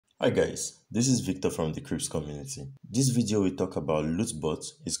Hi guys, this is Victor from the Cryps community. This video will talk about Lootbot.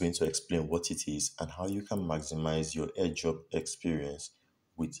 It's going to explain what it is and how you can maximize your airdrop experience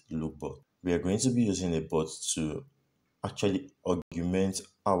with Lootbot. We are going to be using a bot to actually augment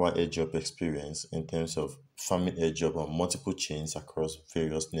our airdrop experience in terms of farming airdrop on multiple chains across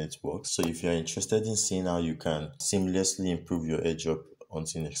various networks. So if you're interested in seeing how you can seamlessly improve your airdrop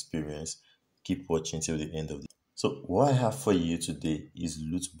hunting experience, keep watching till the end of the So what I have for you today is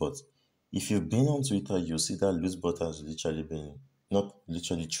Lootbot. If you've been on Twitter, you'll see that Lootbot has literally been, not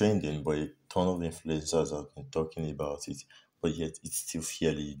literally trending, but a ton of influencers have been talking about it, but yet it's still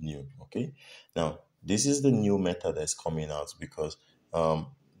fairly new, okay? Now, this is the new method that's coming out because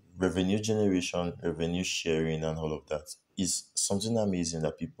revenue generation, revenue sharing, and all of that is something amazing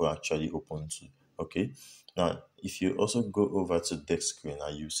that people are actually open to, okay? Now, if you also go over to deck screen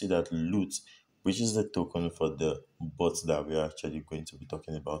and you see that Loot, which is the token for the bot that we're actually going to be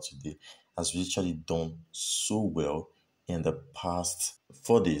talking about today, has literally done so well in the past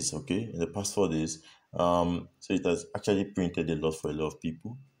 4 days, okay? In the past 4 days. So it has actually printed a lot for a lot of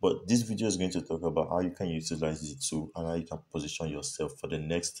people. But this video is going to talk about how you can utilize it too and how you can position yourself for the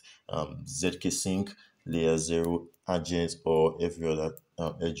next ZK Sync, Layer 0, Agent, or every other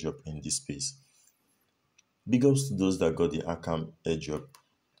airdrop in this space. Big ups to those that got the Arkham airdrop.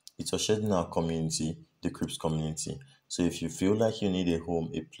 It was shared in our community, the Cryps community. So if you feel like you need a home,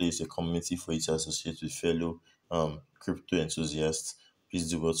 a place, a community for you to associate with fellow crypto enthusiasts,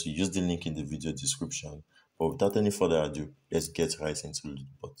 please do well to use the link in the video description. But without any further ado, let's get right into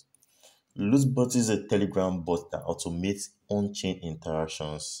Lootbot. Lootbot is a Telegram bot that automates on-chain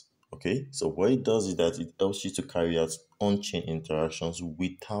interactions. Okay, so what it does is that it helps you to carry out on-chain interactions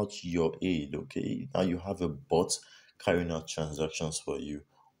without your aid. Okay, now you have a bot carrying out transactions for you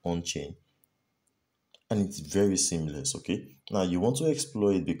on chain, and it's very seamless. Okay, now you want to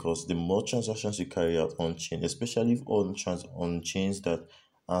explore it because the more transactions you carry out on chain, especially on chains that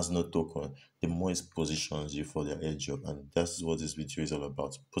has no token, the more it positions you for their airdrop, and that's what this video is all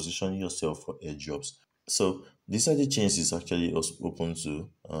about: positioning yourself for airdrops. So these are the chains it's actually open to: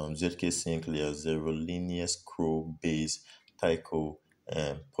 ZK Sync, Layer 0, Linear, Crow, Base, Tyco,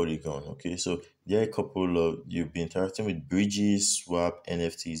 and Polygon. Okay, so there are a couple of, you'll be interacting with bridges, swap,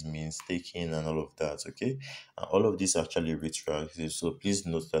 NFTs, means staking, and all of that. Okay, and all of these are actually retroactive. So please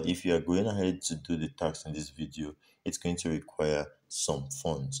note that if you are going ahead to do the tax in this video, it's going to require some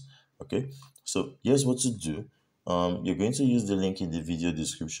funds. Okay, so here's what to do. You're going to use the link in the video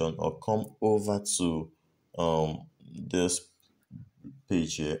description or come over to this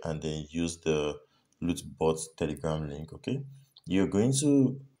page here and then use the Lootbot Telegram link. Okay, you're going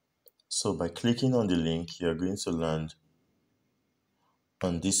to, so by clicking on the link, you're going to land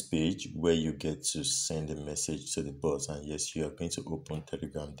on this page where you get to send a message to the bot, and yes, you are going to open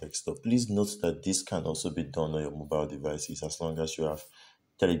Telegram desktop. Please note that this can also be done on your mobile devices as long as you have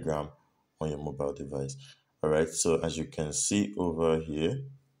Telegram on your mobile device. All right, so as you can see over here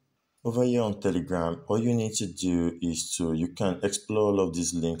on Telegram, all you need to do is you can explore all of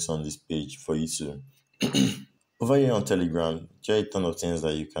these links on this page for you to over here on Telegram, there are a ton of things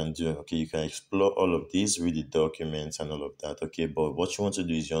that you can do. Okay, you can explore all of these, read the documents and all of that. Okay, but what you want to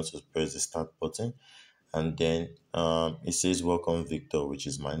do is you want to press the start button, and then it says welcome Victor, which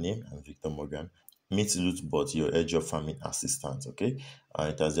is my name. I'm Victor Morgan. Meet Lootbot, your airdrop farming assistant. Okay,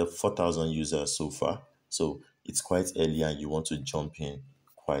 it has 4,000 users so far, so it's quite early and you want to jump in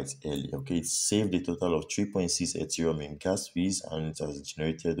quite early. Okay, it saved a total of 3.6 Ethereum in gas fees, and it has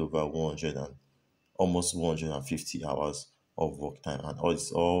generated over almost 150 hours of work time, and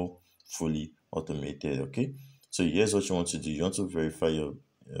it's all fully automated. Okay, so here's what you want to do. You want to verify your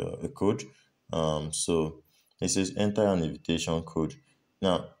code. So it says enter an invitation code.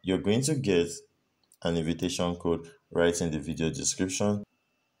 Now you're going to get an invitation code right in the video description.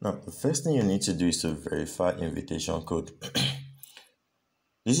 Now the first thing you need to do is to verify invitation code.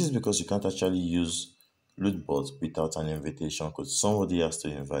 This is because you can't actually use Lootbot without an invitation code. Somebody has to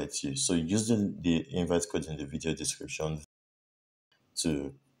invite you. So use the invite code in the video description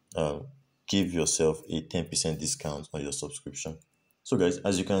to give yourself a 10% discount on your subscription. So guys,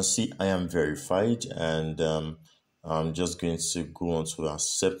 as you can see, I am verified, and I'm just going to go on to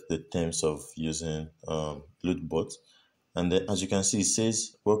accept the terms of using Lootbot. And then as you can see, it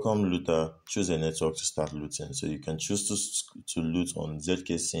says welcome looter, choose a network to start looting. So you can choose to loot on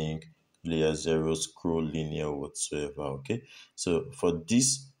ZK Sync, Layer 0, Scroll, Linear, whatsoever. Okay, so for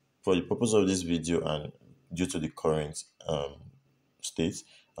the purpose of this video and due to the current state,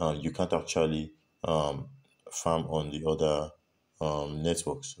 you can't actually farm on the other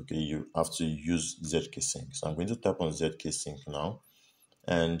networks. Okay, you have to use ZK Sync. So I'm going to tap on ZK Sync now,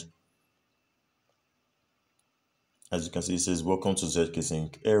 And as you can see, it says, welcome to ZK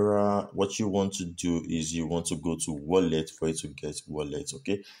Sync era. What you want to do is you want to go to wallet for you to get wallet.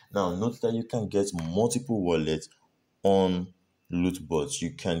 Okay. Now, note that you can get multiple wallets on Lootbot.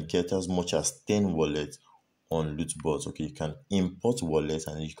 You can get as much as 10 wallets on Lootbot. Okay. You can import wallets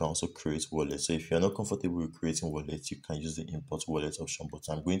and you can also create wallets. So if you're not comfortable with creating wallets, you can use the import wallet option. But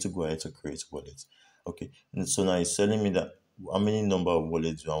I'm going to go ahead to create wallets. Okay. And so now it's telling me that how many number of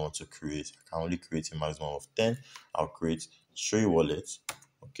wallets do I want to create? I can only create a maximum of 10. I'll create 3 wallets.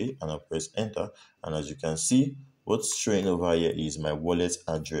 Okay, and I'll press enter. And as you can see, what's showing over here is my wallet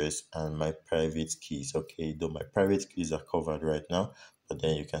address and my private keys. Okay, though my private keys are covered right now, but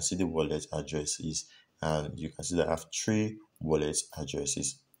then you can see the wallet addresses, and you can see that I have 3 wallet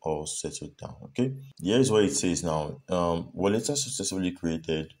addresses all settled down. Okay, here is what it says now. Wallets are successfully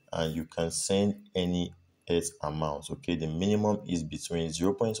created, and you can send any amount. Okay, the minimum is between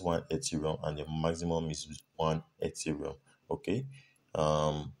 0.1 Ethereum and the maximum is 1 Ethereum. Okay,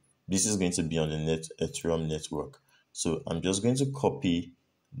 this is going to be on the Ethereum network. So I'm just going to copy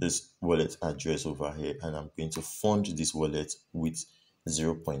this wallet address over here, and I'm going to fund this wallet with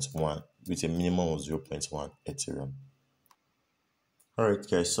 0.1, with a minimum of 0.1 Ethereum. Alright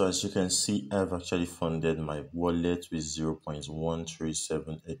guys, so as you can see, I've actually funded my wallet with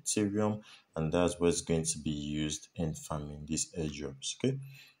 0.137 Ethereum, and that's what's going to be used in farming these airdrops. Okay,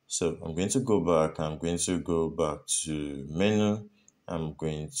 so I'm going to go back to menu. I'm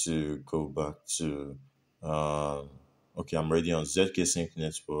going to go back to okay, I'm already on ZK Sync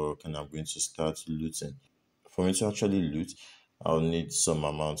network, and I'm going to start looting. For me to actually loot, I'll need some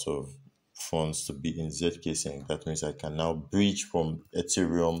amount of funds to be in ZK Sync. That means I can now bridge from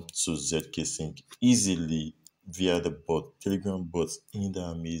Ethereum to ZK Sync easily via the bot, Telegram bot. Isn't that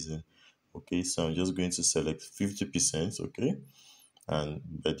amazing? Okay, so I'm just going to select 50%. Okay, and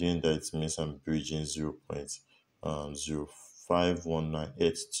by doing that, it means I'm bridging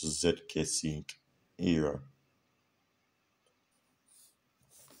 0.05198 to ZK Sync era.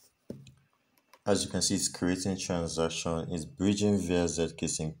 As you can see, it's creating transaction, it's bridging via ZK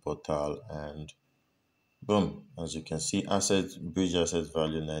Sync portal, and boom, as you can see, bridge asset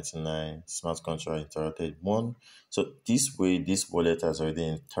value 99, smart contract interacted 1. So this way, this wallet has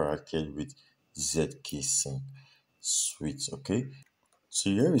already interacted with ZK Sync. Sweet. Okay, so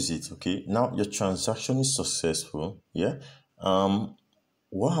here is it. Okay, now your transaction is successful. Yeah.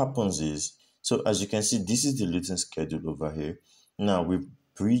 What happens is, so as you can see, this is the looting schedule over here. Now we've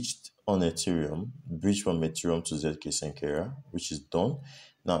bridged on Ethereum, bridged from Ethereum to ZK Sync era, which is done.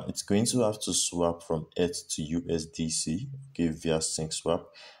 Now it's going to have to swap from ETH to USDC, okay, via Sync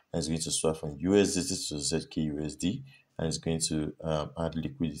Swap, and it's going to swap from USDT to ZK USD, and it's going to add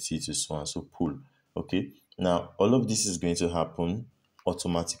liquidity to so and so pool. Okay, now all of this is going to happen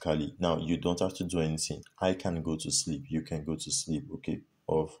automatically. Now you don't have to do anything. I can go to sleep. You can go to sleep. Okay,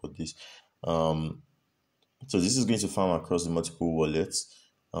 or for this. So this is going to farm across the multiple wallets.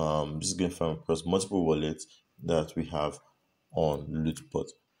 This is going to farm across multiple wallets that we have on Lootbot.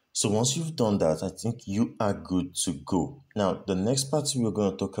 So once you've done that, I think you are good to go. Now, the next part we're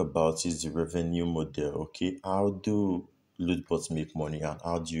going to talk about is the revenue model. Okay, how do Lootbots make money, and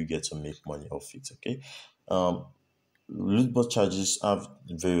how do you get to make money off it? Okay, Lootbot charges have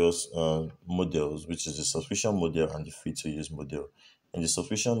various models, which is the subscription model and the free-to-use model. In the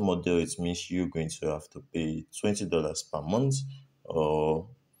subscription model, it means you're going to have to pay $20 per month, or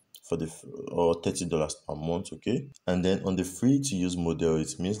 $30 per month. Okay, and then on the free-to-use model,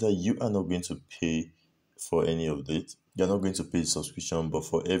 it means that you are not going to pay for any of it. You're not going to pay the subscription, but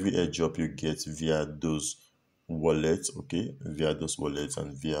for every airdrop you get via those wallets, okay, via those wallets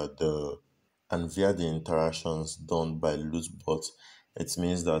and via the interactions done by Lootbot, it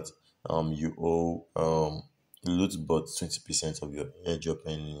means that you owe Lootbot 20% of your airdrop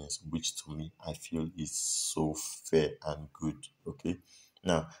earnings, which to me I feel is so fair and good. Okay,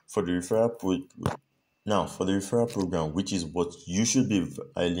 now for the referral program, which is what you should be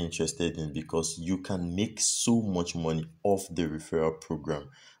highly interested in, because you can make so much money off the referral program.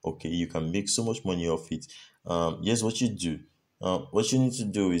 Okay, you can make so much money off it. Here's what you do. What you need to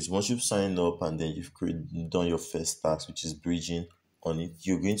do is, once you've signed up and then you've done your first task, which is bridging on it,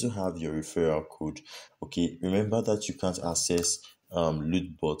 you're going to have your referral code. Okay, remember that you can't access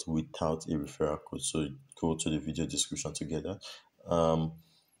Lootbot without a referral code. So go to the video description together.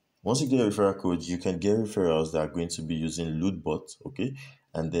 Once you get a referral code, you can get referrals that are going to be using Lootbot, okay?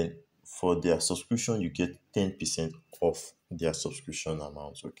 And then for their subscription, you get 10% off their subscription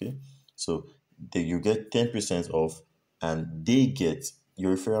amount, okay? So you get 10% off, and they get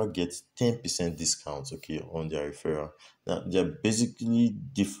your referral gets 10% discount, okay, on their referral. Now there are basically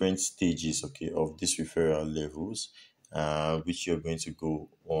different stages, okay, of this referral levels, which you're going to go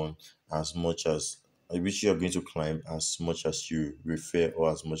on as much as which you are going to climb as much as you refer or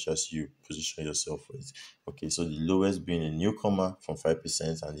as much as you position yourself for it. Okay, so the lowest being a newcomer from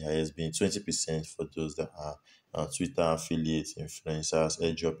 5%, and the highest being 20% for those that are Twitter affiliates, influencers,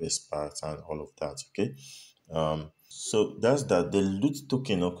 airdrop experts, and all of that. Okay, so that's that. The loot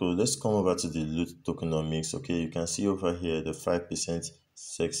token, okay, let's come over to the loot tokenomics. Okay, you can see over here the 5%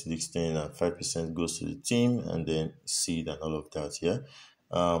 sex listing and 5% goes to the team and then seed and all of that. Yeah.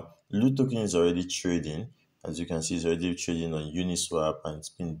 Loot token is already trading. As you can see, it's already trading on Uniswap and it's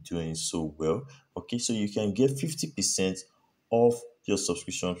been doing so well. Okay, so you can get 50% off your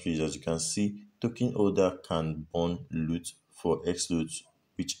subscription fees. As you can see, token holder can burn loot for X loot,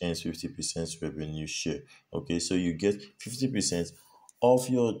 which earns 50% revenue share. Okay, so you get 50% of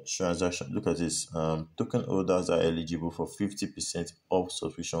your transaction. Look at this. Token holders are eligible for 50% off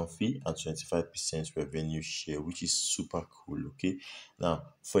subscription fee and 25% revenue share, which is super cool. Okay, now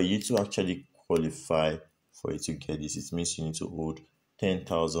for you to actually qualify for you to get this, it means you need to hold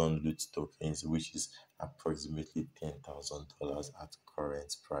 10,000 loot tokens, which is approximately $10,000 at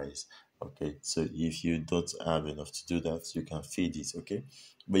current price. Okay, so if you don't have enough to do that, you can feed it. Okay,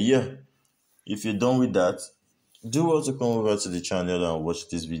 but yeah, if you're done with that, do well to come over to the channel and watch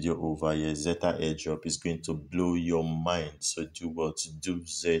this video over here. Zeta airdrop is going to blow your mind, so do well to do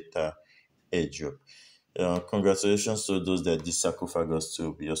Zeta airdrop. Congratulations to those that did sarcophagus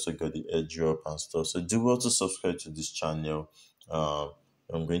too. We also got the airdrop and stuff, so do well to subscribe to this channel.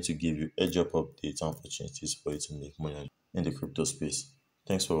 I'm going to give you airdrop updates and opportunities for you to make money in the crypto space.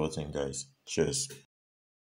 Thanks for watching, guys. Cheers.